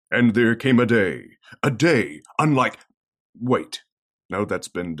And there came a day unlike... Wait, no, that's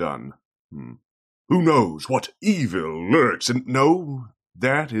been done. Who knows what evil lurks in... No,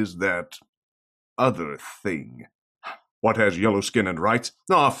 that is that other thing. What has yellow skin and rights?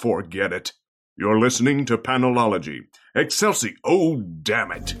 Forget it. You're listening to Panelology. Excelsi, oh,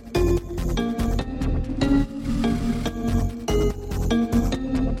 damn it.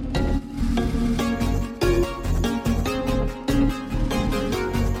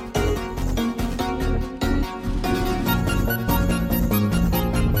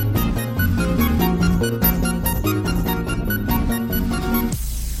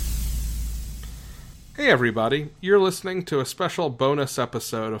 Hey everybody, you're listening to a special bonus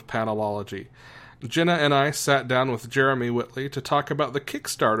episode of Panelology. Jenna and I sat down with Jeremy Whitley to talk about the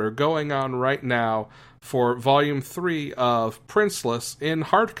Kickstarter going on right now for Volume 3 of Princeless in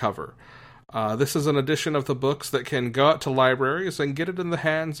hardcover. This is an edition of the books that can go out to libraries and get it in the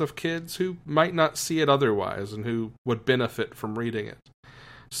hands of kids who might not see it otherwise and who would benefit from reading it.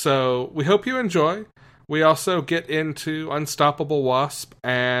 So, we hope you enjoy. We also get into Unstoppable Wasp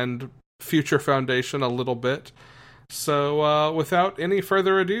and Future Foundation a little bit. So, without any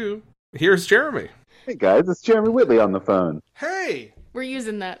further ado, here's Jeremy. Hey guys, it's Jeremy Whitley on the phone. Hey! We're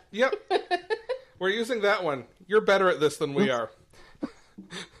using that. Yep. We're using that one. You're better at this than we are.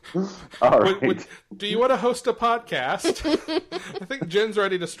 All right. Do you want to host a podcast? I think Jen's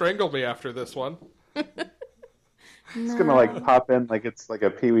ready to strangle me after this one. It's gonna pop in like it's like a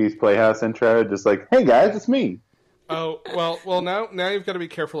Pee-wee's Playhouse intro, just like, hey guys, it's me. Oh, well, now you've got to be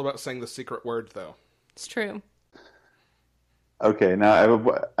careful about saying the secret word, though. It's true. Okay,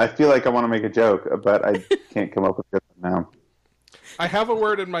 now I feel like I want to make a joke, but I can't come up with it now. I have a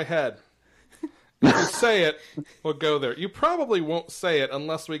word in my head. If you say it, we'll go there. You probably won't say it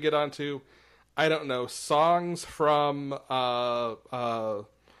unless we get onto, I don't know, songs from the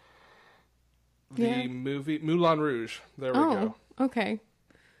movie Moulin Rouge. There we go. Okay.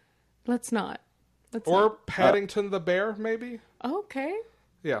 Let's not. Or Paddington the Bear, maybe? Okay.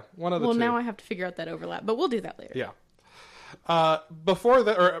 Yeah, one of the two. Well, now I have to figure out that overlap, but we'll do that later. Yeah.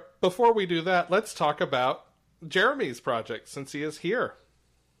 Before we do that, let's talk about Jeremy's project, since he is here.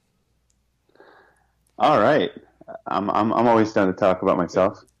 All right. I'm always down to talk about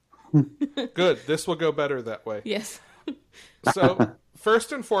myself. Good. This will go better that way. Yes. So,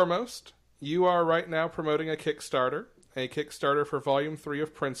 first and foremost, you are right now promoting a Kickstarter for Volume 3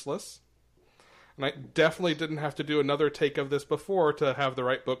 of Princeless. And I definitely didn't have to do another take of this before to have the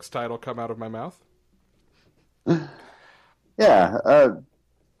right book's title come out of my mouth. Yeah,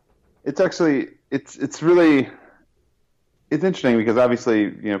 it's actually it's interesting because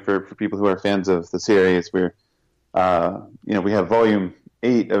obviously for people who are fans of the series, we have Volume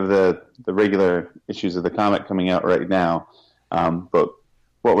 8 of the regular issues of the comic coming out right now, but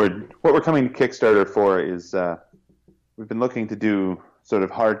what we're coming to Kickstarter for is we've been looking to do sort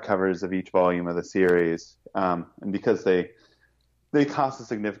of hardcovers of each volume of the series, and because they cost a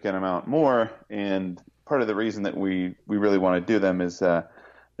significant amount more, and part of the reason that we really want to do them is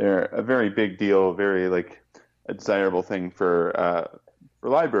they're a very big deal, very a desirable thing for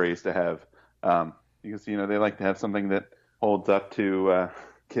libraries to have, because they like to have something that holds up to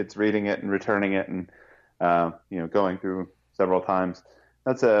kids reading it and returning it and going through several times.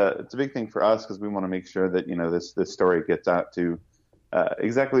 It's a big thing for us because we want to make sure that this story gets out to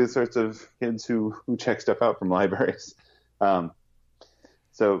exactly the sorts of kids who check stuff out from libraries.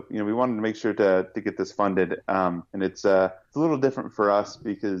 So we wanted to make sure to get this funded, and it's a little different for us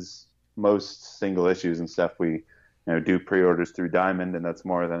because most single issues and stuff we do pre-orders through Diamond, and that's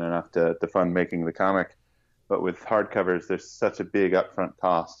more than enough to fund making the comic. But with hardcovers, there's such a big upfront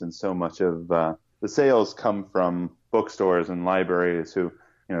cost, and so much of the sales come from bookstores and libraries who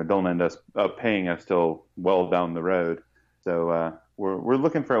don't end up paying us till well down the road. So we're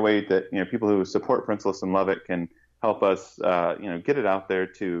looking for a way that people who support Princeless and love it can help us get it out there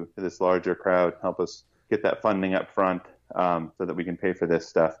to this larger crowd, help us get that funding up front so that we can pay for this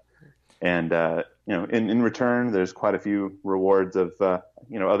stuff. And in return, there's quite a few rewards of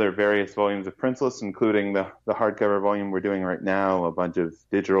other various volumes of Princeless, including the hardcover volume we're doing right now, a bunch of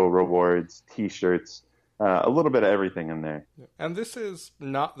digital rewards, T-shirts, a little bit of everything in there. And this is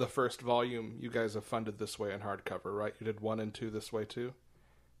not the first volume you guys have funded this way in hardcover, right? You did 1 and 2 this way too?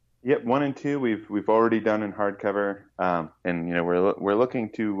 Yep, 1 and 2 we've already done in hardcover, and we're looking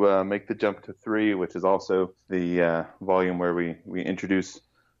to make the jump to 3, which is also the volume where we introduce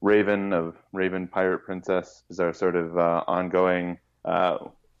Raven of Raven Pirate Princess, is our sort of ongoing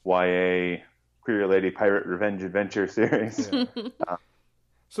YA Queer Lady Pirate Revenge Adventure series. Yeah.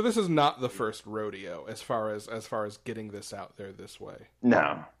 So this is not the first rodeo as far as getting this out there this way.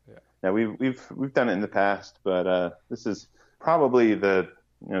 No. Now we've done it in the past, but this is probably the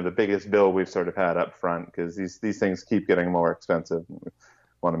biggest bill we've sort of had up front, because these things keep getting more expensive. We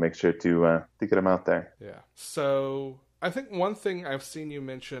want to make sure to get them out there. Yeah. So I think one thing I've seen you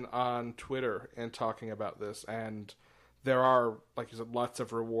mention on Twitter in talking about this, and there are, like you said, lots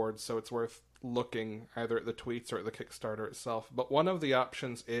of rewards, so it's worth looking either at the tweets or at the Kickstarter itself. But one of the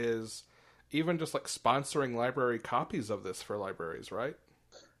options is even just like sponsoring library copies of this for libraries, right?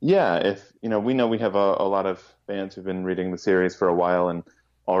 Yeah, if we know we have a lot of fans who've been reading the series for a while and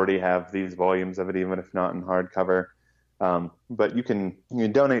already have these volumes of it, even if not in hardcover. But you can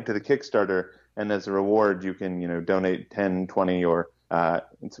donate to the Kickstarter, and as a reward, you can donate 10, 20, or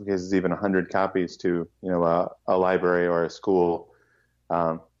in some cases even 100 copies to a library or a school,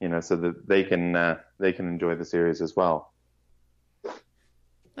 so that they can enjoy the series as well.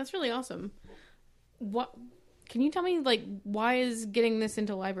 That's really awesome. What can you tell me, like, why is getting this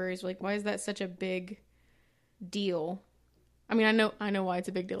into libraries, like, why is that such a big deal? I mean, I know why it's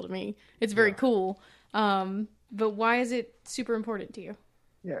a big deal to me. It's very cool. But why is it super important to you?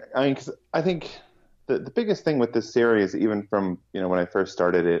 Yeah, I mean, 'cause I think the biggest thing with this series, even from when I first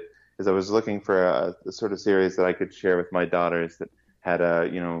started it, is I was looking for a sort of series that I could share with my daughters that had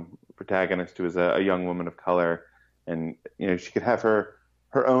a protagonist who was a young woman of color, and she could have her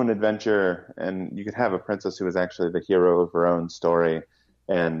own adventure, and you could have a princess who was actually the hero of her own story,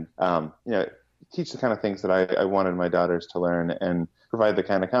 and teach the kind of things that I wanted my daughters to learn, and provide the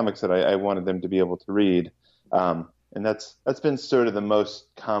kind of comics that I wanted them to be able to read. And that's been sort of the most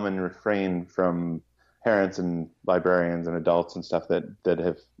common refrain from parents and librarians and adults and stuff that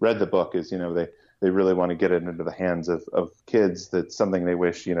have read the book, is they really want to get it into the hands of kids. That's something they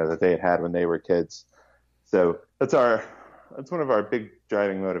wish that they had when they were kids. So that's one of our big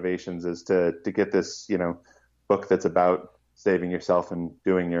driving motivations, is to get this book that's about saving yourself and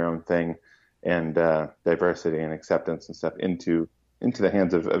doing your own thing, and diversity and acceptance and stuff into the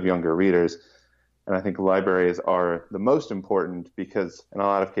hands of younger readers. And I think libraries are the most important, because in a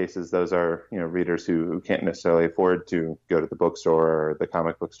lot of cases those are readers who can't necessarily afford to go to the bookstore or the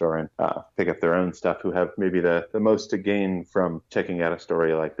comic book store and pick up their own stuff, who have maybe the most to gain from checking out a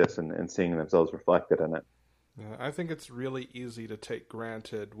story like this and seeing themselves reflected in it. Yeah, I think it's really easy to take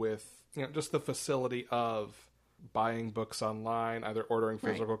granted with just the facility of buying books online, either ordering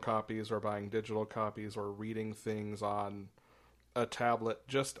physical copies or buying digital copies or reading things on a tablet,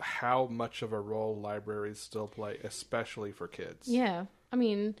 just how much of a role libraries still play, especially for kids. Yeah. I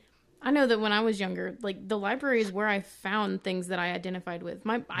mean, I know that when I was younger, like, the library is where I found things that I identified with.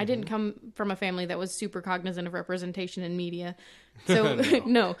 I didn't come from a family that was super cognizant of representation in media. So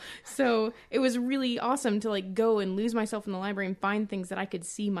no. So it was really awesome to like go and lose myself in the library and find things that I could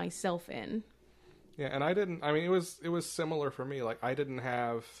see myself in. Yeah, and it was similar for me. Like,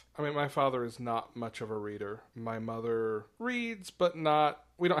 my father is not much of a reader. My mother reads, but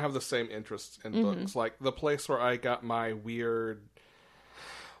we don't have the same interests in books. Like, the place where I got my weird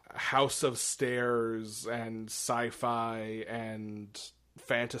House of Stairs and sci-fi and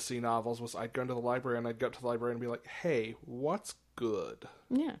fantasy novels was, I'd go into the library and I'd go up to the librarian and be like, hey, what's good?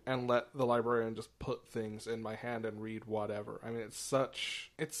 Yeah. And let the librarian just put things in my hand and read whatever. I mean, it's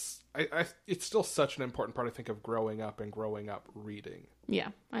still such an important part, I think, of growing up reading. Yeah,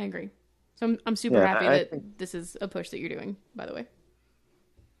 I agree. So I'm super happy that this is a push that you're doing, by the way.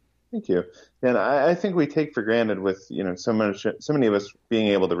 Thank you. And I think we take for granted with so many of us being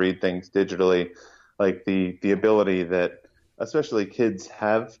able to read things digitally, like the ability that especially kids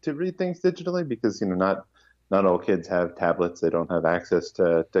have to read things digitally, because not all kids have tablets. They don't have access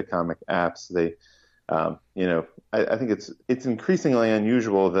to comic apps. They I think it's increasingly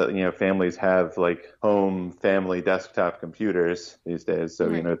unusual that families have like home family desktop computers these days.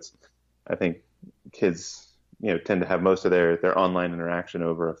 So it's, I think kids tend to have most of their online interaction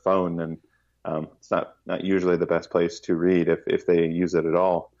over a phone, and it's not usually the best place to read if they use it at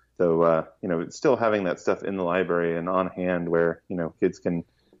all. So still having that stuff in the library and on hand where kids can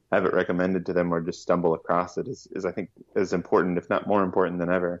have it recommended to them or just stumble across it is I think as important, if not more important than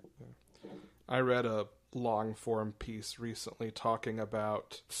ever. I read a long form piece recently talking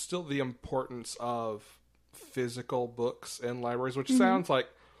about still the importance of physical books in libraries, which sounds like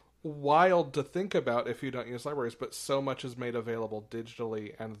wild to think about if you don't use libraries, but so much is made available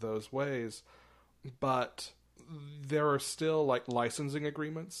digitally and those ways. But there are still like licensing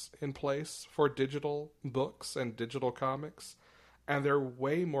agreements in place for digital books and digital comics, and they're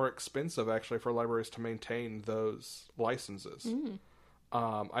way more expensive actually for libraries to maintain those licenses.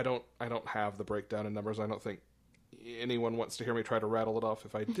 I don't have the breakdown in numbers. I don't think anyone wants to hear me try to rattle it off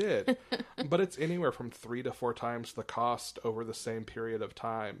if I did. But it's anywhere from 3 to 4 times the cost over the same period of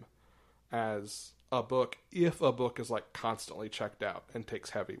time. as a book if a book is like constantly checked out and takes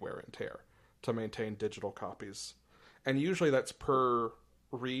heavy wear and tear to maintain digital copies. And usually that's per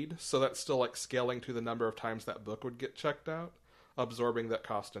read, so that's still like scaling to the number of times that book would get checked out, absorbing that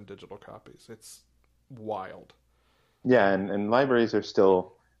cost in digital copies. It's wild. Yeah, and libraries are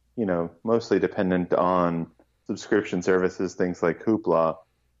still, mostly dependent on subscription services, things like Hoopla.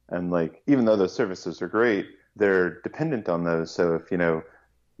 And like, even though those services are great, they're dependent on those. So if,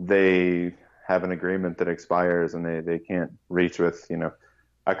 they have an agreement that expires and they can't reach with,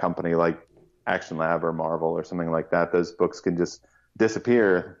 a company like Action Lab or Marvel or something like that, those books can just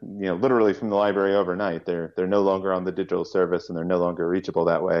disappear, literally from the library overnight. They're no longer on the digital service and they're no longer reachable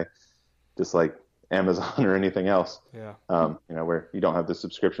that way, just like Amazon or anything else. Yeah. Where you don't have the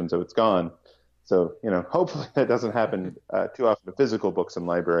subscription, so it's gone. So, hopefully that doesn't happen too often to physical books in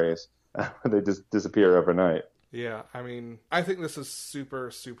libraries. They just disappear overnight. Yeah, I mean, I think this is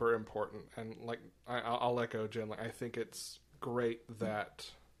super, super important. And like, I'll echo Jen. Like, I think it's great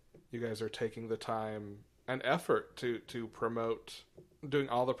that you guys are taking the time and effort to promote, doing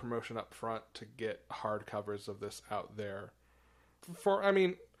all the promotion up front to get hardcovers of this out there.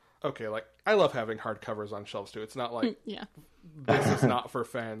 Okay, like, I love having hardcovers on shelves too. It's not like this is not for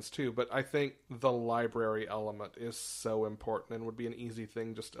fans too, but I think the library element is so important and would be an easy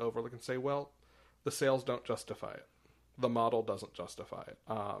thing just to overlook and say, well, the sales don't justify it. The model doesn't justify it.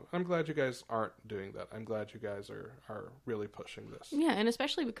 I'm glad you guys aren't doing that. I'm glad you guys are really pushing this. Yeah, and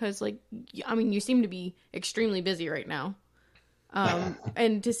especially because, you seem to be extremely busy right now.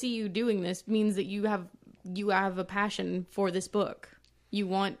 And to see you doing this means that you have a passion for this book. You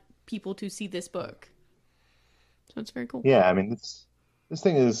want people to see this book. So it's very cool. Yeah, I mean, this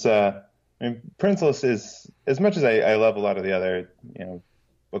thing is, Princeless is, as much as I love a lot of the other,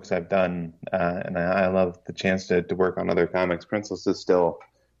 books I've done, and I love the chance to work on other comics, Princeless is still,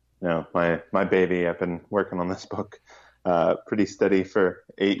 my baby. I've been working on this book pretty steady for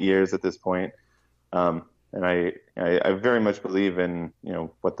 8 years at this point. And I very much believe in,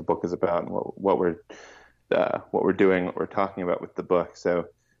 what the book is about and what we're doing, what we're talking about with the book. So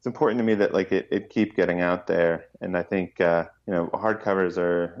it's important to me that it keep getting out there. And I think, hardcovers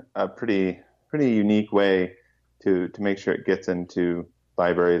are a pretty unique way to make sure it gets into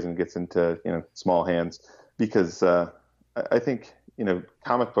libraries and gets into, small hands, because I think,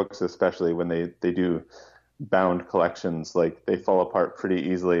 comic books, especially when they do bound collections, they fall apart pretty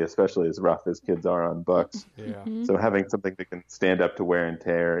easily, especially as rough as kids are on books. Yeah. Mm-hmm. So having something that can stand up to wear and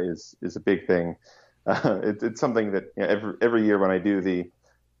tear is a big thing. It's something that every year when I do the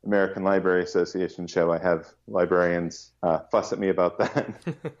American Library Association show, I have librarians fuss at me about that.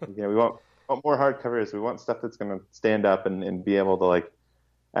 We want more hardcovers. We want stuff that's going to stand up and be able to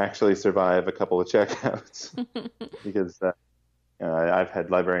actually survive a couple of checkouts. Because I've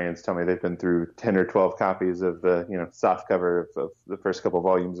had librarians tell me they've been through 10 or 12 copies of the soft cover of the first couple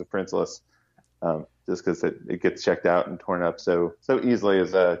volumes of Princeless, just because it gets checked out and torn up so easily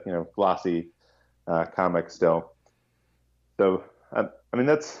as a glossy comic still. So I mean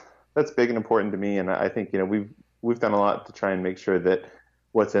that's big and important to me, and I think we've done a lot to try and make sure that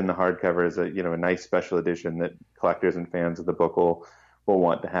what's in the hardcover is a nice special edition that collectors and fans of the book will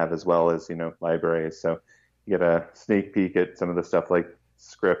want to have, as well as libraries. So you get a sneak peek at some of the stuff like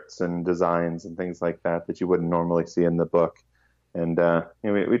scripts and designs and things like that you wouldn't normally see in the book. And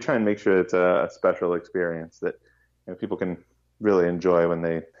we try and make sure it's a special experience that people can really enjoy when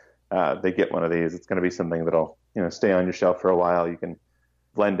they get one of these. It's going to be something that'll stay on your shelf for a while. You can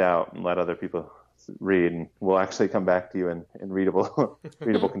blend out and let other people read, and we'll actually come back to you in readable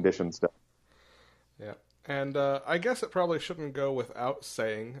condition stuff. Yeah, and I guess it probably shouldn't go without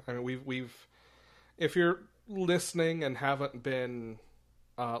saying. I mean, we've if you're listening and haven't been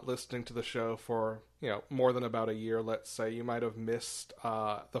listening to the show for more than about a year, let's say, you might have missed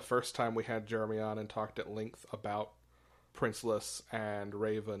the first time we had Jeremy on and talked at length about Princeless and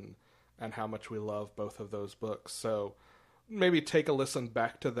Raven and how much we love both of those books. So maybe take a listen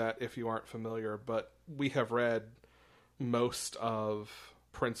back to that if you aren't familiar, but we have read most of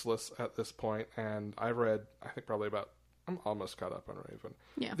Princeless at this point, and I've read, I think, I'm almost caught up on Raven.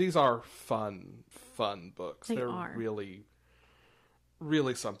 Yeah. These are fun books. They're are really,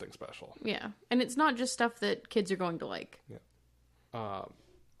 really something special. Yeah. And it's not just stuff that kids are going to like. Yeah.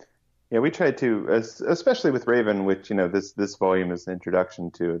 Yeah, we tried to, especially with Raven, which this volume is an introduction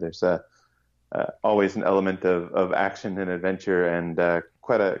to. There's always an element of action and adventure, and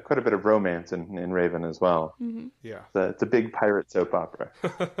quite a bit of romance in Raven as well. Mm-hmm. Yeah, it's a big pirate soap opera.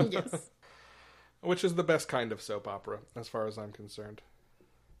 Yes, which is the best kind of soap opera, as far as I'm concerned.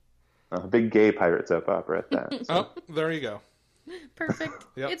 A big gay pirate soap opera at that. So. Oh, there you go. Perfect.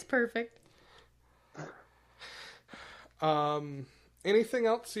 Yep. It's perfect. Anything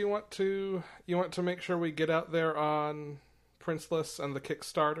else you want to make sure we get out there on Princeless and the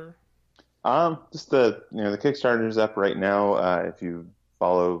Kickstarter? Just the Kickstarter's up right now. If you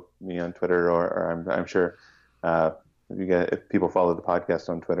follow me on Twitter, or I'm sure if people follow the podcast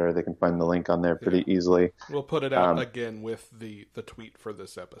on Twitter, they can find the link on there pretty easily. We'll put it out again with the tweet for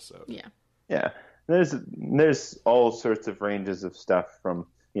this episode. Yeah. Yeah. There's all sorts of ranges of stuff from,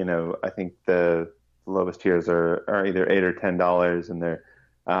 I think the lowest tiers are either $8 or $10, and they're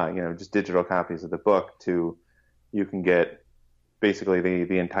just digital copies of the book, to you can get basically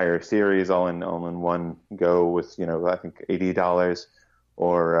the entire series all in one go with I think $80,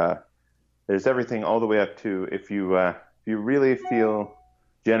 or there's everything all the way up to if you really feel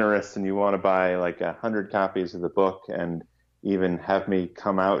generous and you want to buy like 100 copies of the book and even have me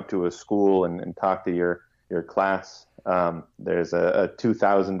come out to a school and talk to your class. There's a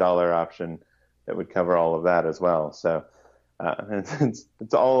 $2,000 option that would cover all of that as well. So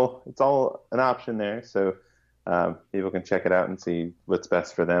it's all an option there. So people can check it out and see what's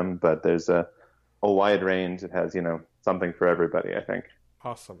best for them. But there's a wide range. It has something for everybody, I think.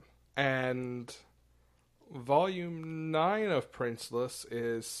 Awesome. And Volume 9 of Princeless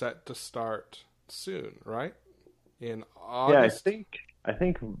is set to start soon, right? In August? Yeah, I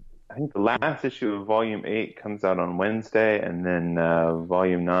think the last issue of Volume 8 comes out on Wednesday, and then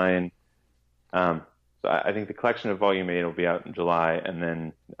Volume 9. So I think the collection of Volume 8 will be out in July, and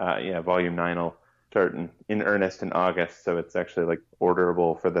then Volume 9 will start in earnest in August. So it's actually like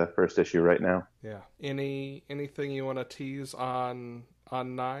orderable for the first issue right now. Yeah. Anything you want to tease on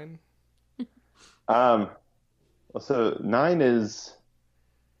 9? So 9 is,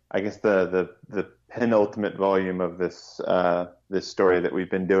 I guess, the penultimate volume of this story that we've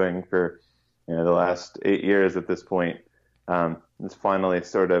been doing for the last 8 years at this point. It's finally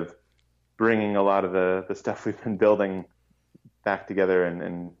sort of bringing a lot of the stuff we've been building back together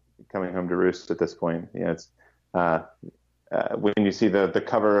and coming home to roost at this point. It's when you see the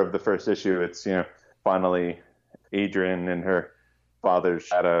cover of the first issue, it's finally Adrian in her father's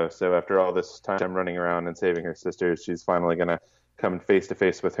shadow. So after all this time running around and saving her sisters, she's finally going to come face to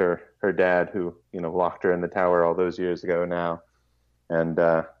face with her dad, who locked her in the tower all those years ago now, and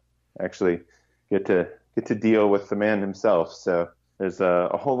actually get to deal with the man himself. So there's a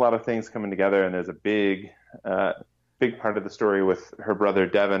whole lot of things coming together, and there's a big part of the story with her brother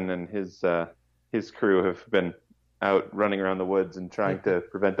Devin and his crew have been out running around the woods and trying to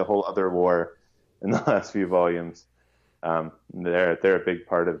prevent a whole other war in the last few volumes. They're a big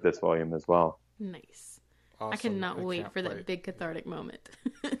part of this volume as well. Nice. Awesome. I cannot wait for that big cathartic moment.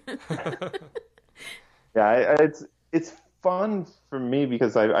 Yeah, it's fun for me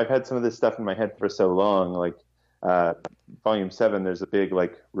because I've had some of this stuff in my head for so long. Like Volume 7, there's a big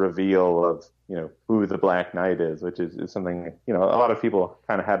reveal of who the Black Knight is, which is something a lot of people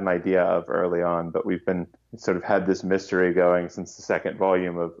kind of had an idea of early on, but we've been sort of had this mystery going since the second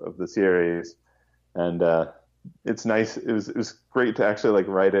volume of the series, and it's nice. It was great to actually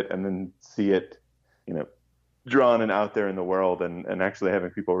write it and then see it, drawn and out there in the world, and actually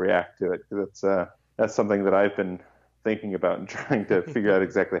having people react to it. That's something that I've been thinking about and trying to figure out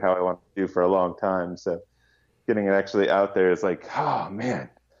exactly how I want to do for a long time. So getting it actually out there is like, oh man,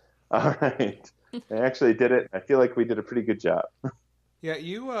 all right, I actually did it. I feel like we did a pretty good job. Yeah,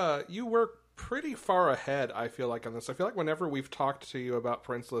 you work pretty far ahead, I feel like, on this. I feel like whenever we've talked to you about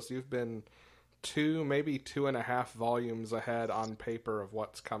Princeless, you've been 2, maybe 2.5 volumes ahead on paper of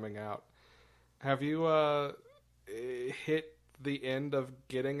what's coming out. Have you hit the end of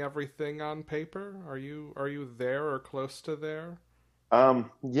getting everything on paper? Are you there or close to there?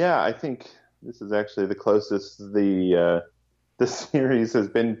 Yeah, I think this is actually the closest the series has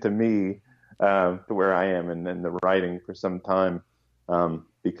been to me, to where I am in the writing for some time,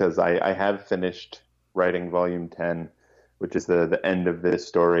 because I have finished writing Volume 10, which is the end of this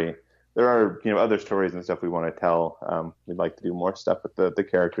story. There are other stories and stuff we want to tell. We'd like to do more stuff with the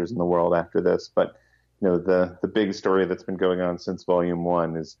characters in the world after this, but the big story that's been going on since Volume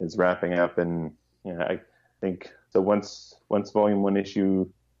 1 is wrapping up, and I think so. Once Volume 1 issue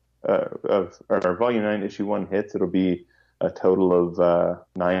or Volume 9 issue 1 hits, it'll be a total of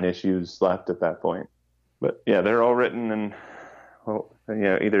 9 issues left at that point. But yeah, they're all written and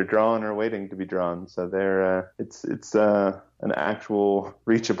either drawn or waiting to be drawn. So they're it's an actual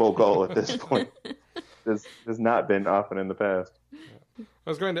reachable goal at this point. This has not been often in the past. I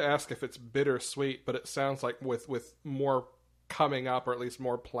was going to ask if it's bittersweet, but it sounds like with more coming up, or at least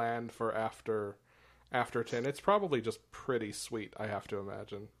more planned for after 10, it's probably just pretty sweet, I have to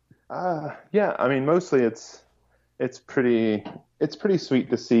imagine. Yeah, I mean, mostly it's it's pretty sweet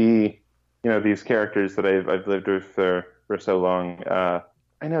to see, these characters that I've lived with for so long.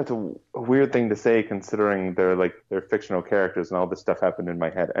 I know it's a weird thing to say considering they're fictional characters and all this stuff happened in my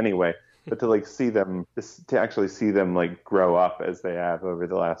head anyway. But to to actually see them like grow up as they have over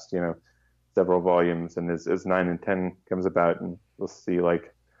the last several volumes, and as 9 and 10 comes about, and we'll see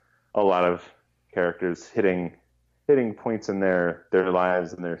like a lot of characters hitting points in their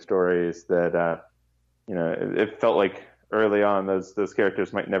lives and their stories that it felt like early on those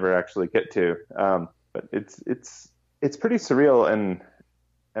characters might never actually get to. But it's pretty surreal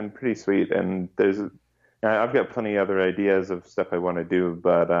and pretty sweet. And I've got plenty of other ideas of stuff I want to do,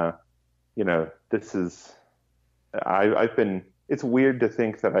 but this is it's weird to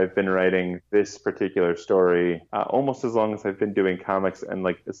think that I've been writing this particular story almost as long as I've been doing comics, and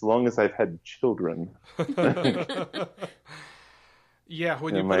like as long as I've had children. Yeah,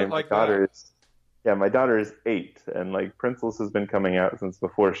 when you put it like that. Yeah, my daughter is 8, and like Princeless has been coming out since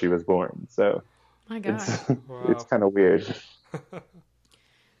before she was born. So my God, it's kind of weird.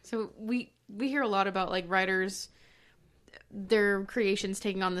 So we hear a lot about like writers, their creations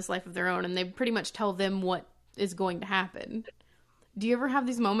taking on this life of their own, and they pretty much tell them what is going to happen. Do you ever have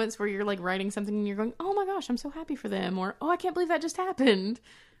these moments where you're like writing something and you're going, oh my gosh, I'm so happy for them, or oh, I can't believe that just happened?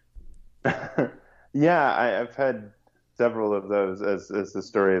 Yeah, I've had several of those as the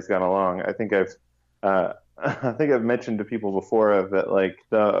story has gone along. I think I've mentioned to people before of that, like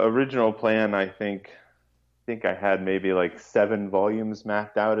the original plan. I think I had maybe like 7 volumes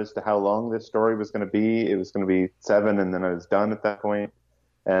mapped out as to how long this story was going to be. It was going to be 7, and then I was done at that point.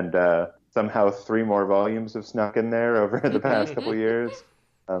 And somehow 3 more volumes have snuck in there over the past couple of years.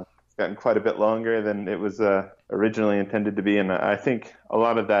 It's gotten quite a bit longer than it was originally intended to be, and I think a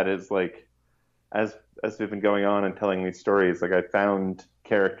lot of that is like as we've been going on and telling these stories, like I found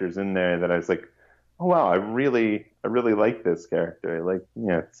characters in there that I was like, oh wow, I really like this character. Like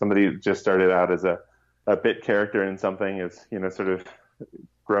somebody who just started out as a bit character in something is sort of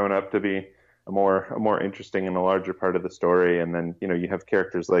grown up to be a more interesting and a larger part of the story. And then you have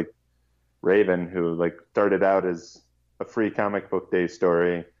characters like Raven, who like started out as a free comic book day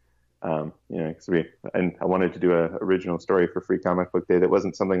story. And I wanted to do an original story for Free Comic Book Day that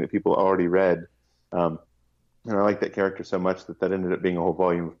wasn't something that people already read. And I liked that character so much that ended up being a whole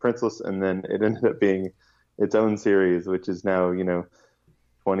volume of Princeless, and then it ended up being its own series, which is now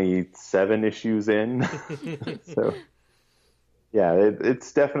 27 issues in. So yeah,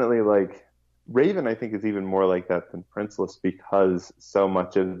 it's definitely like Raven. I think is even more like that than Princeless, because so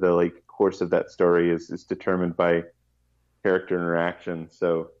much of the like course of that story is determined by character interaction.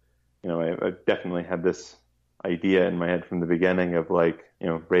 So I definitely had this idea in my head from the beginning of like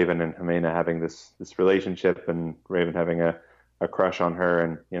Raven and Jimena having this relationship, and Raven having a crush on her,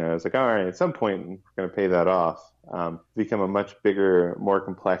 and I was like, all right, at some point we're going to pay that off. Become a much bigger, more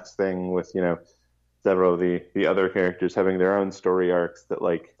complex thing with several of the other characters having their own story arcs. That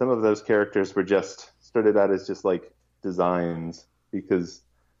like some of those characters were just started out as just like designs because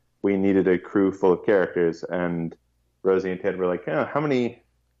we needed a crew full of characters, and Rosie and Ted were like, how many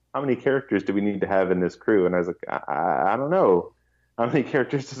characters do we need to have in this crew? And I was like, I don't know. How many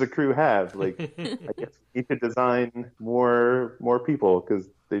characters does a crew have? Like, I guess we need to design more people because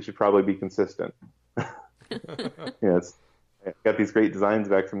they should probably be consistent. Yes, I got these great designs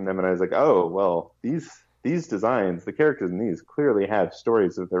back from them, and I was like, oh, well, these designs, the characters in these clearly have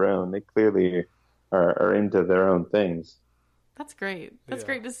stories of their own. They clearly are into their own things. That's great. That's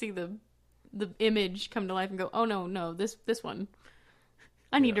great to see the image come to life and go, oh no, this one.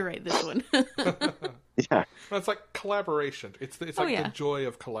 I need to write this one. Yeah. Well, it's like collaboration. It's like the joy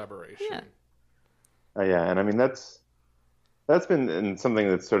of collaboration. Yeah. Yeah, and I mean that's been something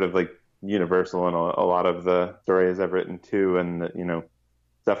that's sort of like universal in a lot of the stories I've written too, and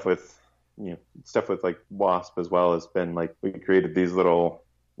stuff with like Wasp as well has been like we created these little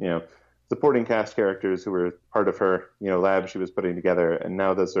supporting cast characters who were part of her lab she was putting together, and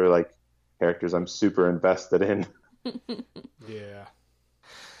now those are like characters I'm super invested in. Yeah.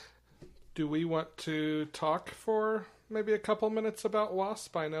 Do we want to talk for maybe a couple minutes about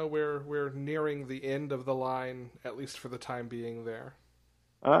Wasp? I know we're nearing the end of the line, at least for the time being there.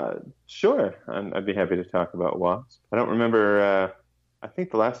 Sure. I'd be happy to talk about Wasp. I don't remember, I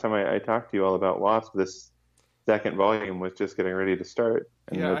think the last time I talked to you all about Wasp, this second volume was just getting ready to start.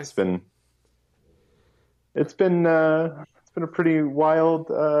 And yeah, it's been a pretty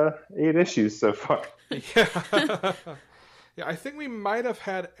wild 8 issues so far. Yeah. Yeah, I think we might have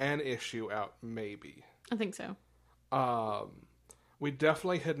had an issue out, maybe. I think so. We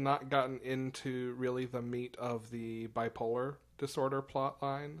definitely had not gotten into really the meat of the bipolar disorder plot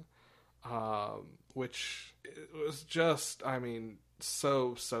line. which it was just, I mean,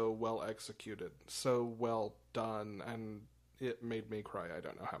 so well executed, so well done, and it made me cry I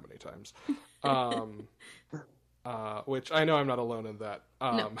don't know how many times. Which I know I'm not alone in that.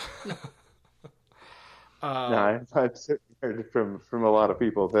 No. No, I've certainly heard from a lot of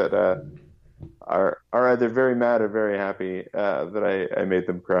people that are either very mad or very happy that I made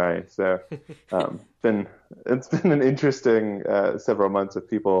them cry. So it's been an interesting several months of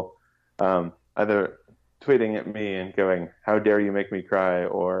people either tweeting at me and going, "How dare you make me cry?"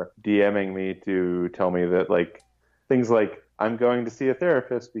 or DMing me to tell me that like things like, "I'm going to see a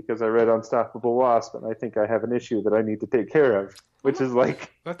therapist because I read Unstoppable Wasp and I think I have an issue that I need to take care of," which is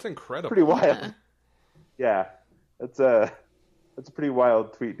like that's incredible. Pretty wild. Yeah, that's a pretty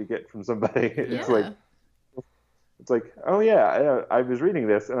wild tweet to get from somebody. It's like, oh yeah, I was reading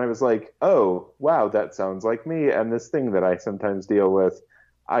this and I was like, oh wow, that sounds like me and this thing that I sometimes deal with.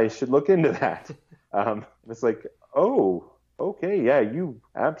 I should look into that. It's like, oh, okay, yeah, you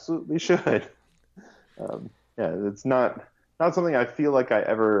absolutely should. It's not something I feel like I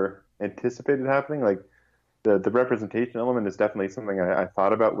ever anticipated happening. Like the representation element is definitely something I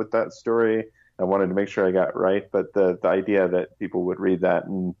thought about with that story. I wanted to make sure I got right, but the idea that people would read that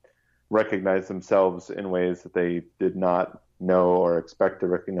and recognize themselves in ways that they did not know or expect to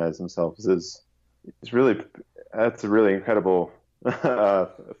recognize themselves is really, that's a really incredible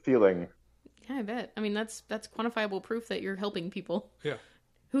feeling. Yeah, I bet. I mean, that's quantifiable proof that you're helping people. Yeah.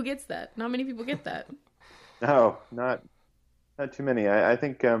 Who gets that? Not many people get that. No, not too many. I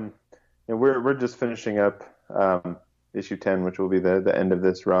think we're just finishing up issue 10, which will be the end of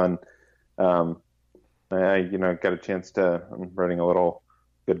this run. I got a chance to. I'm writing a little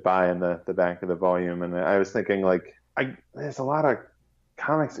goodbye in the back of the volume, and I was thinking like, there's a lot of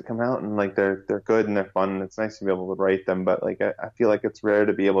comics that come out and like they're good and they're fun and it's nice to be able to write them, but like I feel like it's rare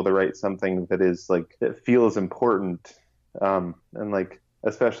to be able to write something that is like it feels important, and like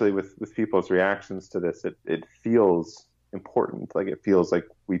especially with people's reactions to this, it feels important. Like it feels like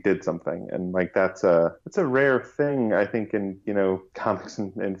we did something, and like that's a rare thing I think in comics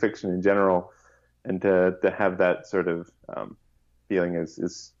and fiction in general, and to have that sort of feeling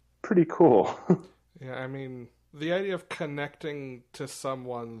is pretty cool. Yeah, I mean, the idea of connecting to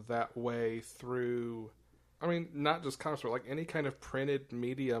someone that way through, I mean, not just comics, but like any kind of printed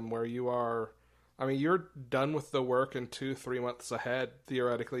medium where you're done with the work in 2-3 months ahead,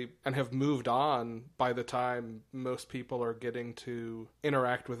 theoretically, and have moved on by the time most people are getting to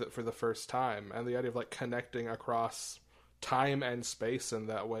interact with it for the first time. And the idea of like connecting across time and space in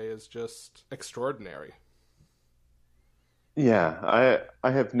that way is just extraordinary. Yeah,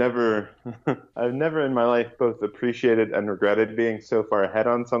 I have never I've never in my life both appreciated and regretted being so far ahead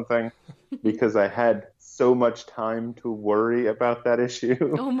on something because I had so much time to worry about that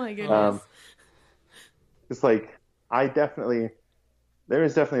issue. Oh my goodness. It's like there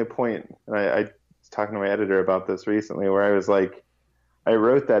was definitely a point, and I was talking to my editor about this recently, where I was like, I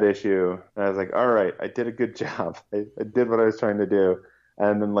wrote that issue and I was like, all right, I did a good job. I did what I was trying to do.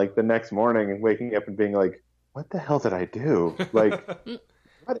 And then like the next morning and waking up and being like, what the hell did I do? Like,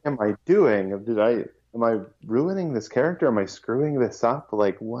 what am I doing? Am I ruining this character? Am I screwing this up?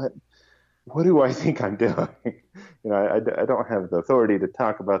 Like, what do I think I'm doing? I don't have the authority to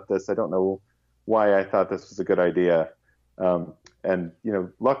talk about this. I don't know why I thought this was a good idea. And,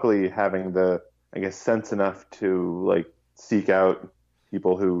 luckily having the, I guess, sense enough to like seek out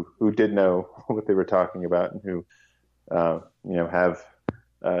people who did know what they were talking about and who, have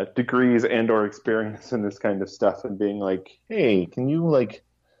degrees and or experience in this kind of stuff, and being like, hey, can you like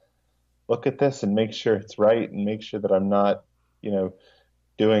look at this and make sure it's right and make sure that I'm not,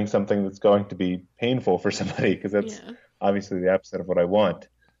 doing something that's going to be painful for somebody, because that's obviously the opposite of what I want.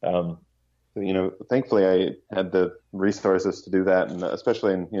 Thankfully I had the resources to do that, and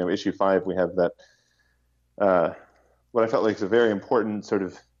especially in issue 5 we have that what I felt like is a very important sort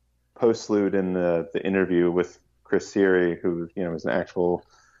of postlude in the interview with Chris Seary, who is an actual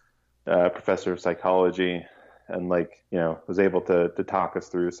professor of psychology, and was able to talk us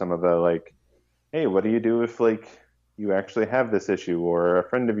through some of the like, hey, what do you do if like you actually have this issue, or a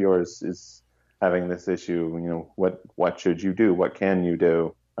friend of yours is having this issue? What should you do? What can you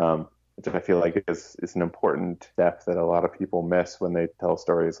do? Which I feel like is an important step that a lot of people miss when they tell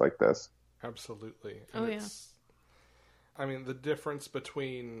stories like this. Absolutely. And I mean, the difference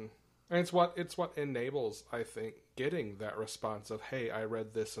between, and it's what enables, I think, getting that response of, hey, I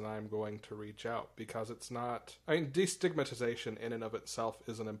read this and I'm going to reach out, because it's not, I mean, destigmatization in and of itself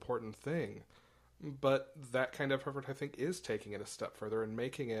is an important thing, but that kind of effort, I think, is taking it a step further and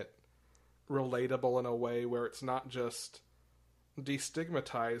making it relatable in a way where it's not just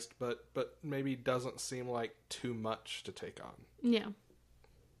destigmatized, but maybe doesn't seem like too much to take on. Yeah.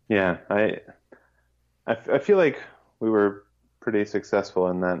 Yeah, I feel like we were pretty successful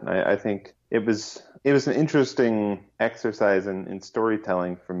in that. I think it was an interesting exercise in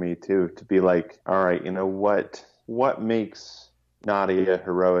storytelling for me too, to be like, all right, what makes Nadia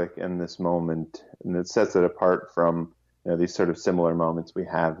heroic in this moment, and it sets it apart from these sort of similar moments we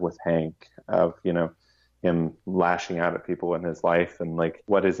have with Hank of him lashing out at people in his life, and like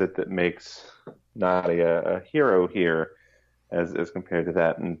what is it that makes Nadia a hero here as compared to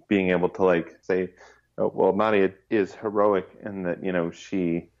that, and being able to like say, oh, well, Nadia is heroic in that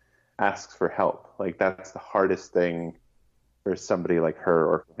she asks for help. Like that's the hardest thing for somebody like her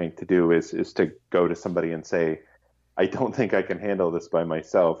or Hank to do is to go to somebody and say, I don't think I can handle this by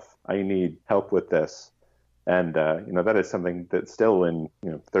myself. I need help with this. And, that is something that still in,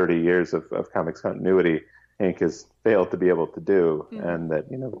 30 years of comics continuity, Hank has failed to be able to do, and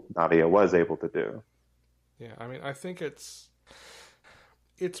that, Nadia was able to do. Yeah, I mean, I think it's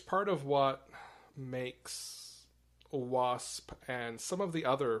part of what makes Wasp and some of the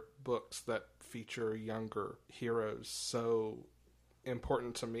other books that feature younger heroes so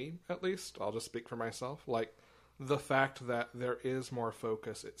important to me, at least. I'll just speak for myself. Like, the fact that there is more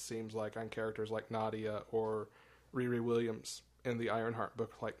focus, it seems like, on characters like Nadia or Riri Williams in the Ironheart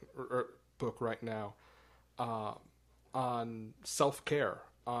book, book right now, on self-care,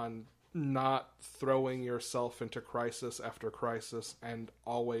 on not throwing yourself into crisis after crisis and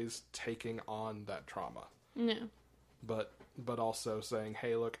always taking on that trauma. No. But also saying,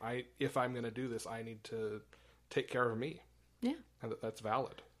 hey, look, if I'm going to do this, I need to take care of me. Yeah. And that's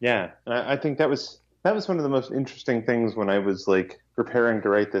valid. Yeah, and I think that was one of the most interesting things when I was like preparing to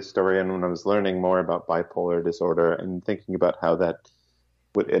write this story, and when I was learning more about bipolar disorder and thinking about how that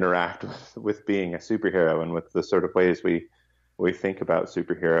would interact with being a superhero and with the sort of ways we think about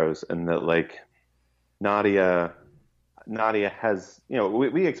superheroes, and that like Nadia has,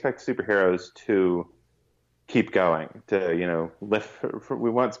 we expect superheroes to keep going, to lift. We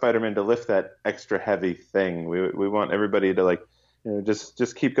want Spider-Man to lift that extra heavy thing. We want everybody to like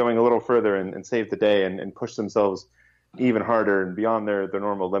just keep going a little further and save the day and push themselves even harder and beyond their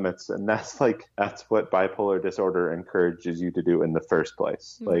normal limits. And that's what bipolar disorder encourages you to do in the first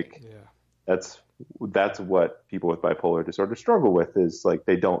place. Like, yeah. That's what people with bipolar disorder struggle with, is like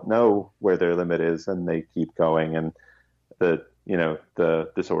they don't know where their limit is and they keep going, and the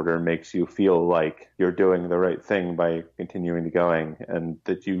disorder makes you feel like you're doing the right thing by continuing to going, and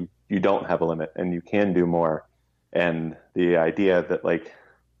that you don't have a limit and you can do more. And the idea that like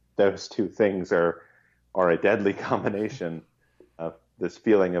those two things are a deadly combination of this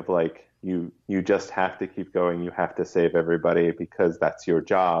feeling of like you just have to keep going, you have to save everybody because that's your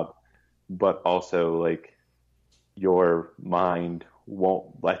job, but also like your mind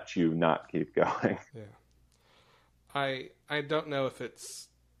won't let you not keep going. Yeah. I don't know if it's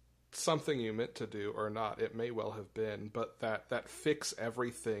something you meant to do or not. It may well have been, but that fix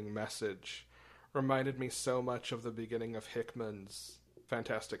everything message reminded me so much of the beginning of Hickman's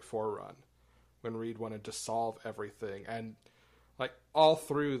Fantastic Four run, when Reed wanted to solve everything. And like all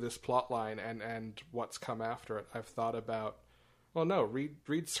through this plot line and what's come after it, I've thought about, well, no,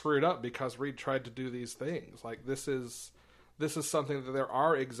 Reed screwed up because Reed tried to do these things. Like this is something that there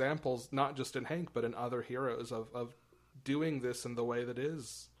are examples, not just in Hank, but in other heroes of doing this in the way that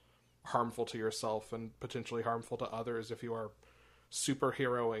is harmful to yourself and potentially harmful to others if you are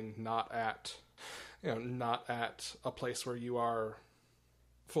superheroing not at a place where you are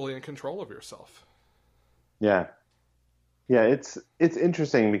fully in control of yourself. Yeah. It's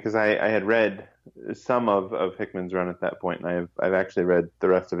interesting because I had read some of Hickman's run at that point, and I've actually read the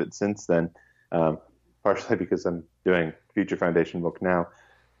rest of it since then, partially because I'm doing Future Foundation book now.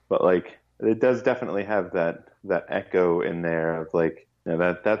 But like it does definitely have that echo in there of like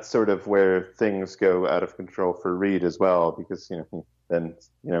that's sort of where things go out of control for Reed as well, because he then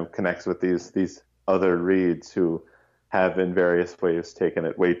connects with these other Reeds who have in various ways taken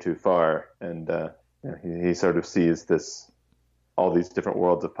it way too far, and he sort of sees all these different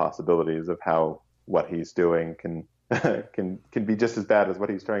worlds of possibilities of how what he's doing can be just as bad as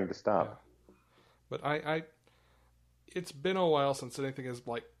what he's trying to stop. Yeah. But I it's been a while since anything is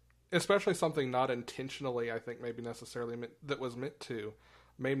like, especially something not intentionally, I think maybe necessarily that was meant to,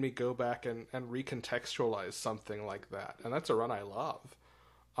 made me go back and recontextualize something like that. And that's a run I love.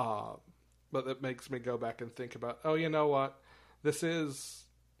 But it makes me go back and think about, oh, you know what? There's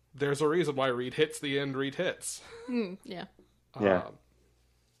a reason why Reed hits the end Reed hits. Yeah. Yeah.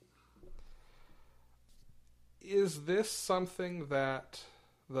 Is this something that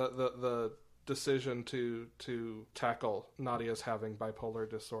the decision to tackle Nadia's having bipolar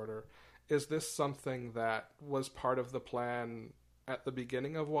disorder. Is this something that was part of the plan at the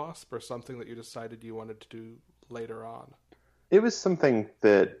beginning of WASP, or something that you decided you wanted to do later on? It was something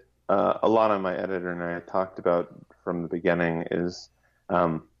that Alana, my editor, and I talked about from the beginning. Is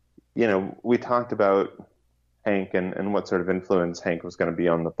we talked about Hank and what sort of influence Hank was going to be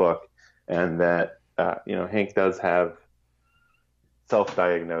on the book, and that Hank does have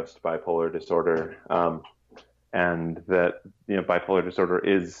self-diagnosed bipolar disorder, and that bipolar disorder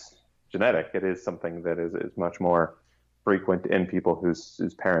is genetic. It is something that is much more frequent in people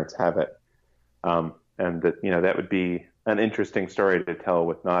whose parents have it, and that that would be an interesting story to tell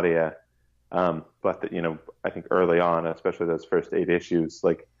with Nadia. But that I think early on, especially those first 8 issues,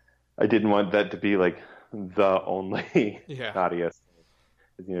 like I didn't want that to be like the only Nadia,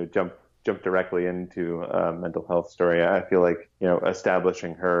 jump directly into a mental health story. I feel like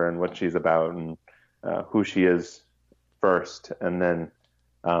establishing her and what she's about and who she is first, and then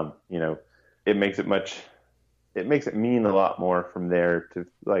it makes it mean a lot more from there to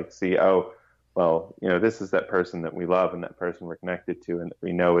like see, oh well, this is that person that we love and that person we're connected to and that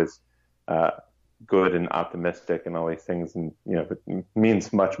we know is good and optimistic and all these things, and it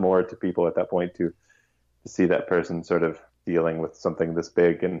means much more to people at that point to see that person sort of dealing with something this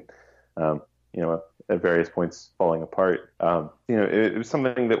big and at various points falling apart. It was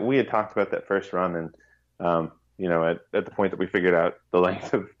something that we had talked about that first run, and at the point that we figured out the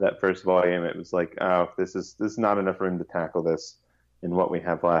length of that first volume, it was like, oh, this is not enough room to tackle this in what we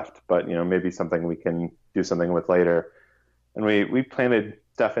have left, but maybe something we can do something with later. And we planted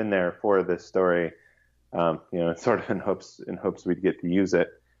stuff in there for this story, sort of in hopes we'd get to use it.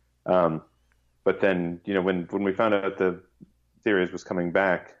 But then, when we found out the series was coming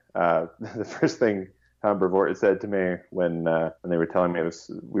back, the first thing Tom Brevoort said to me when they were telling me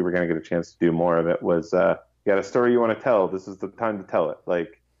we were going to get a chance to do more of it was, you got a story you want to tell, this is the time to tell it.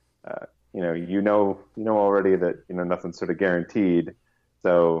 Like, you know already that, nothing's sort of guaranteed.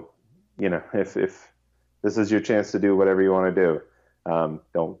 So, if this is your chance to do whatever you want to do,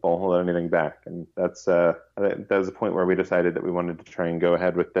 don't hold anything back. And that was the point where we decided that we wanted to try and go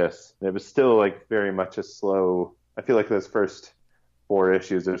ahead with this. And it was still like very much a slow, I feel like those first 4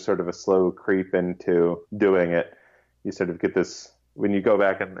 issues are sort of a slow creep into doing it. You sort of get this, when you go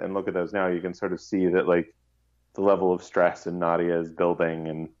back and look at those now, you can sort of see that like the level of stress in Nadia is building,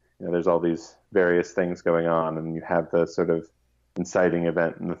 and there's all these various things going on, and you have the sort of inciting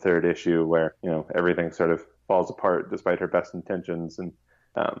event in the 3rd issue where everything sort of falls apart despite her best intentions, and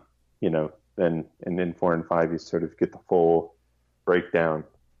then in 4 and 5 you sort of get the full breakdown.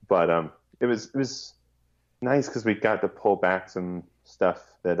 But it was nice because we got to pull back some stuff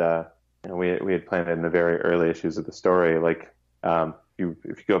that we had planned in the very early issues of the story. Like if you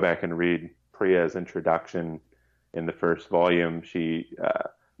go back and read Priya's introduction in the first volume, she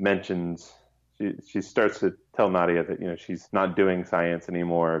mentions, she starts to tell Nadia that she's not doing science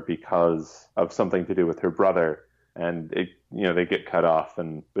anymore because of something to do with her brother, and they get cut off,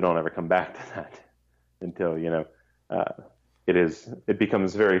 and we don't ever come back to that until it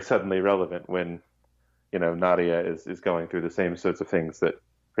becomes very suddenly relevant when Nadia is going through the same sorts of things that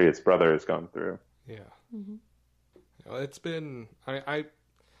Priya's brother has gone through. Yeah. Mm-hmm. It's been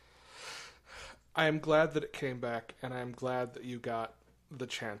I am glad that it came back, and I'm glad that you got the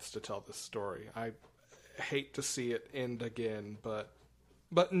chance to tell this story. I hate to see it end again, but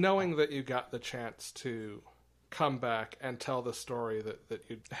knowing that you got the chance to come back and tell the story that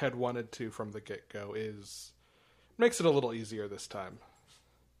you had wanted to from the get-go makes it a little easier this time.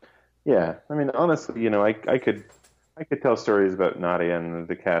 Yeah, I mean, honestly, I could tell stories about Nadia and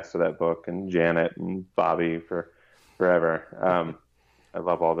the cast of that book, and Janet and Bobby for forever. I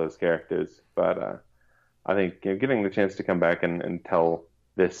love all those characters, but I think getting the chance to come back and tell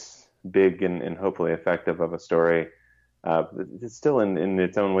this big and hopefully effective of a story, it's still in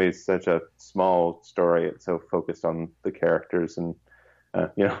its own ways such a small story. It's so focused on the characters, and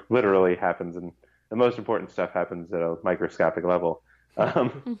literally happens, and the most important stuff happens at a microscopic level.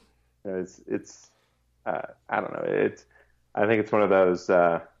 It's I don't know. I think it's one of those.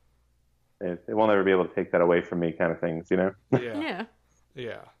 They won't ever be able to take that away from me, kind of things,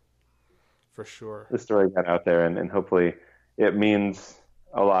 Yeah, for sure. The story got out there, and hopefully it means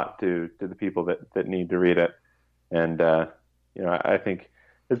a lot to the people that need to read it. And I think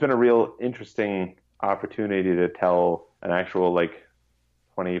there's been a real interesting opportunity to tell an actual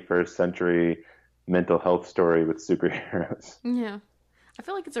 21st century mental health story with superheroes. Yeah. I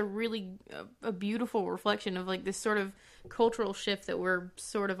feel like it's a really a beautiful reflection of this sort of cultural shift that we're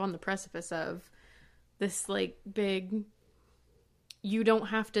sort of on the precipice of. This big you don't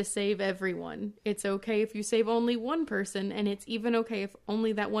have to save everyone. It's okay if you save only one person, and it's even okay if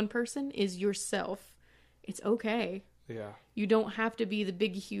only that one person is yourself. It's okay. Yeah. You don't have to be the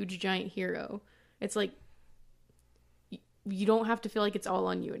big, huge, giant hero. It's like, you don't have to feel like it's all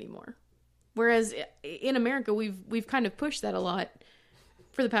on you anymore. Whereas in America, we've kind of pushed that a lot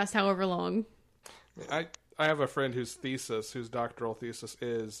for the past however long. I have a friend whose doctoral thesis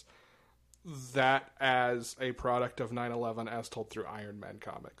is that as a product of 9/11 as told through Iron Man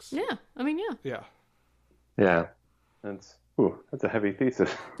comics. Yeah, I mean, yeah. Yeah. Yeah. That's a heavy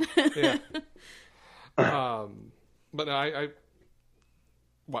thesis. Yeah. But no, I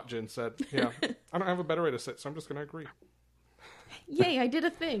what Jen said. Yeah. I don't have a better way to say it, so I'm just going to agree. Yay, I did a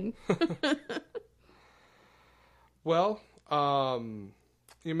thing. Well,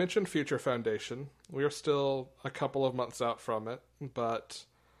 you mentioned Future Foundation. We are still a couple of months out from it, but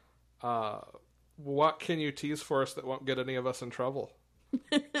what can you tease for us that won't get any of us in trouble?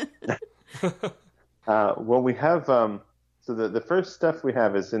 Well, we have so the first stuff we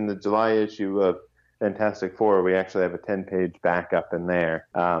have is in the July issue of Fantastic Four. We actually have a 10-page backup in there,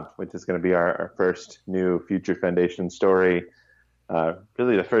 which is going to be our first new Future Foundation story.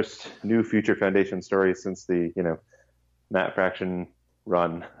 Really the first new Future Foundation story since the Matt Fraction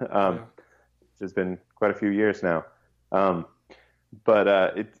run, which has been quite a few years now.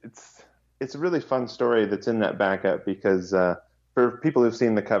 But it's a really fun story that's in that backup because for people who've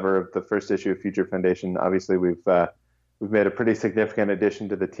seen the cover of the first issue of Future Foundation, obviously we've made a pretty significant addition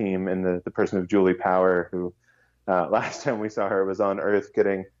to the team in the person of Julie Power, who last time we saw her was on Earth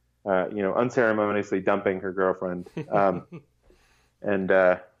getting unceremoniously dumping her girlfriend. And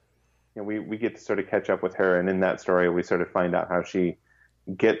we get to sort of catch up with her, and in that story, we sort of find out how she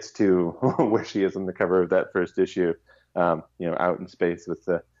gets to where she is on the cover of that first issue, out in space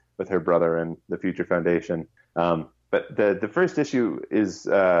with her brother and the Future Foundation. But the first issue is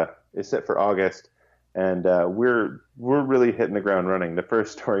set for August, and we're really hitting the ground running. The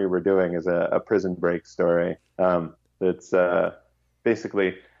first story we're doing is a prison break story. That's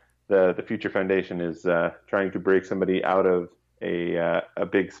basically the Future Foundation is trying to break somebody out of a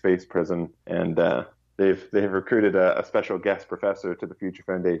big space prison, and they've recruited a special guest professor to the Future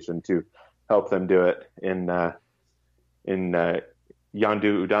Foundation to help them do it in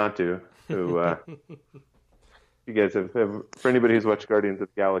Yondu Udantu, who you guys have for anybody who's watched Guardians of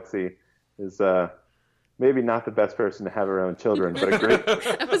the Galaxy is maybe not the best person to have around children, but a great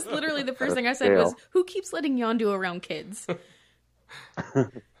person. That was literally the first thing I said was, who keeps letting Yondu around kids?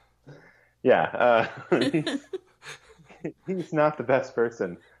 Yeah. He's not the best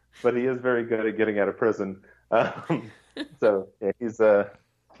person, but he is very good at getting out of prison. So yeah,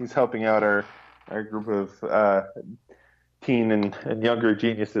 he's helping out our group of teen and younger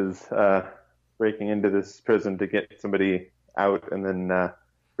geniuses breaking into this prison to get somebody out and then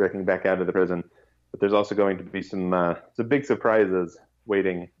breaking back out of the prison. But there's also going to be some big surprises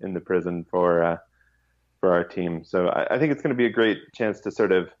waiting in the prison for our team. So I think it's going to be a great chance to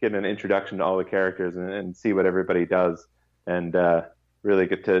sort of get an introduction to all the characters and see what everybody does, and really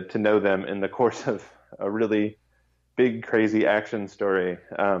get to know them in the course of a really big, crazy action story.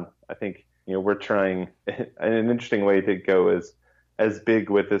 I think we're trying an interesting way to go as big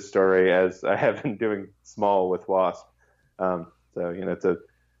with this story as I have been doing small with Wasp. So it's a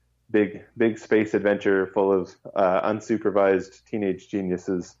big space adventure full of unsupervised teenage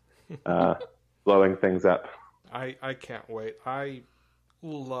geniuses blowing things up. I can't wait. I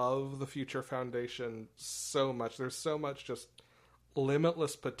love the Future Foundation so much. There's so much just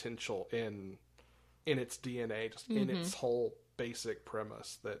limitless potential in its DNA, just in its whole basic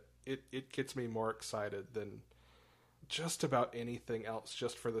premise, that it gets me more excited than just about anything else,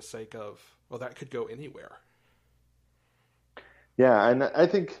 just for the sake of, well, that could go anywhere. Yeah, and I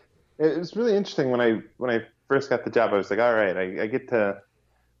think it was really interesting when I first got the job. I was like, all right, I get to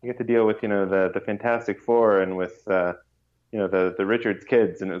deal with the Fantastic Four and with the Richards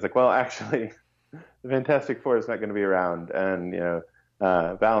kids, and it was like, well, actually, the Fantastic Four is not going to be around, and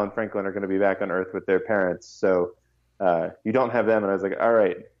Val and Franklin are going to be back on Earth with their parents, so you don't have them. And I was like, all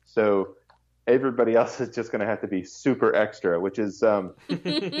right, so everybody else is just going to have to be super extra, which is do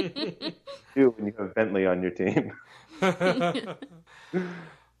when you have Bentley on your team.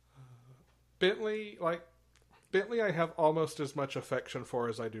 Bentley, I have almost as much affection for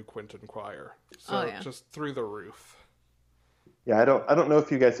as I do Quentin Quire. So just through the roof. Yeah, I don't know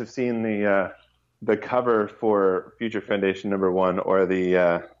if you guys have seen the cover for Future Foundation #1 or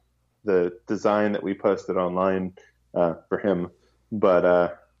the design that we posted online for him,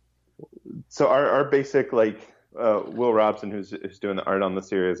 but so our basic Will Robson, who's doing the art on the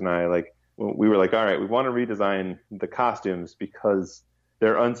series, and I we were like, all right, we want to redesign the costumes because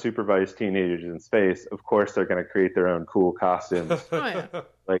they're unsupervised teenagers in space. Of course, they're going to create their own cool costumes. Oh, yeah.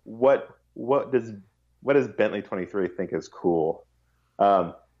 Like, what does Bentley 23 think is cool?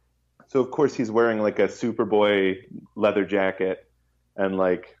 So of course he's wearing like a Superboy leather jacket and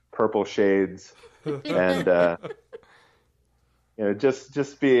like purple shades, and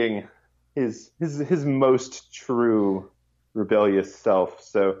just being his most true rebellious self.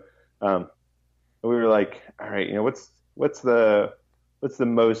 So we were like, all right, what's the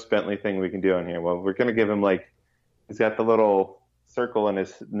most Bentley thing we can do on here? Well, we're going to give him like, he's got the little circle in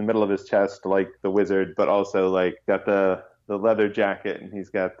the middle of his chest, like the wizard, but also like got the leather jacket, and he's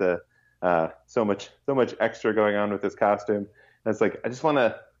got the so much extra going on with his costume. And it's like, I just want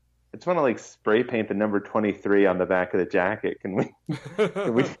to like spray paint the number 23 on the back of the jacket. Can we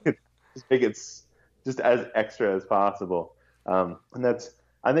just make it just as extra as possible? And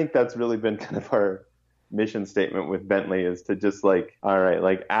I think that's really been kind of our mission statement with Bentley, is to just like, all right,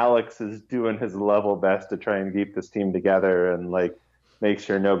 like Alex is doing his level best to try and keep this team together and like make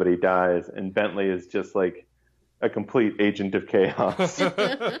sure nobody dies, and Bentley is just like a complete agent of chaos.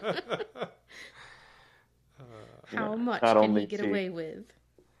 How much can he get away with?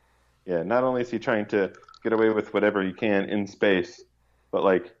 Yeah, not only is he trying to get away with whatever he can in space, but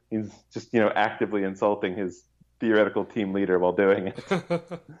like he's just actively insulting his theoretical team leader while doing it.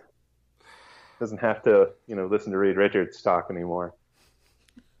 Doesn't have to listen to Reed Richards talk anymore.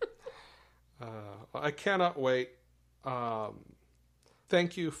 I cannot wait.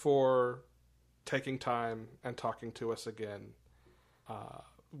 Thank you for taking time and talking to us again.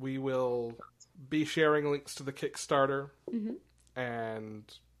 We will be sharing links to the Kickstarter and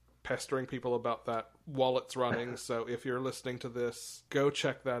pestering people about that while it's running. So if you're listening to this, go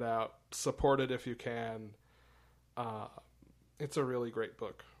check that out. Support it if you can. It's a really great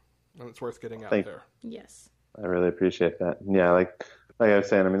book, and it's worth getting out there. Yes. I really appreciate that. Yeah, like I was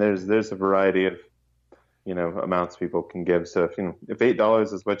saying, I mean, there's a variety of amounts people can give. So if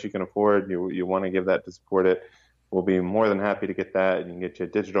 $8 is what you can afford, you want to give that to support it, we'll be more than happy to get that. You can get you a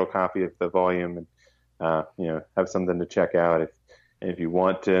digital copy of the volume, and have something to check out. If you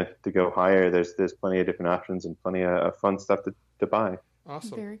want to go higher, there's plenty of different options and plenty of fun stuff to buy.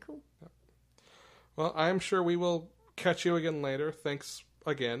 Awesome. Very cool. Well, I'm sure we will catch you again later. Thanks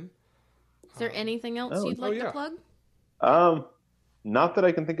again. Is there anything else you'd like to plug? Not that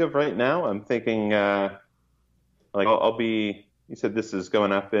I can think of right now. I'm thinking I'll be. You said this is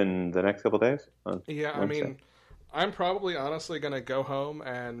going up in the next couple of days? Yeah, I mean, I'm probably honestly going to go home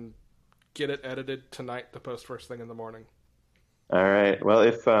and get it edited tonight to post first thing in the morning. All right. Well,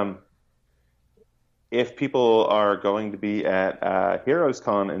 if people are going to be at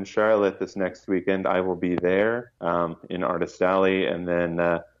HeroesCon in Charlotte this next weekend, I will be there in Artist Alley, and then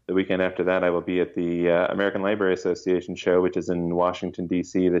the weekend after that, I will be at the American Library Association show, which is in Washington,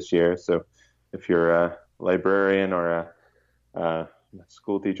 D.C. this year. So if you're a librarian or a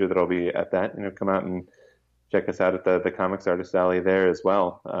school teacher that'll be at that, come out and check us out at the Comics Artist Alley there as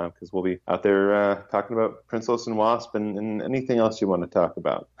well, because we'll be out there talking about Princess and Wasp and anything else you want to talk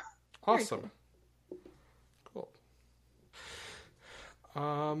about. Awesome. Cool.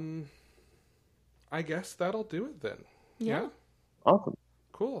 I guess that'll do it then. Yeah? Awesome.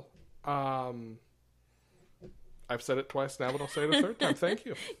 Cool. I've said it twice now, but I'll say it a third time. Thank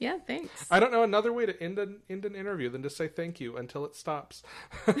you. Yeah, thanks. I don't know another way to end an interview than to say thank you until it stops.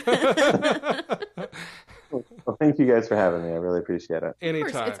 Well, thank you guys for having me. I really appreciate it. Anytime.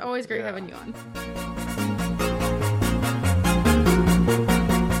 Of course, it's always great having you on.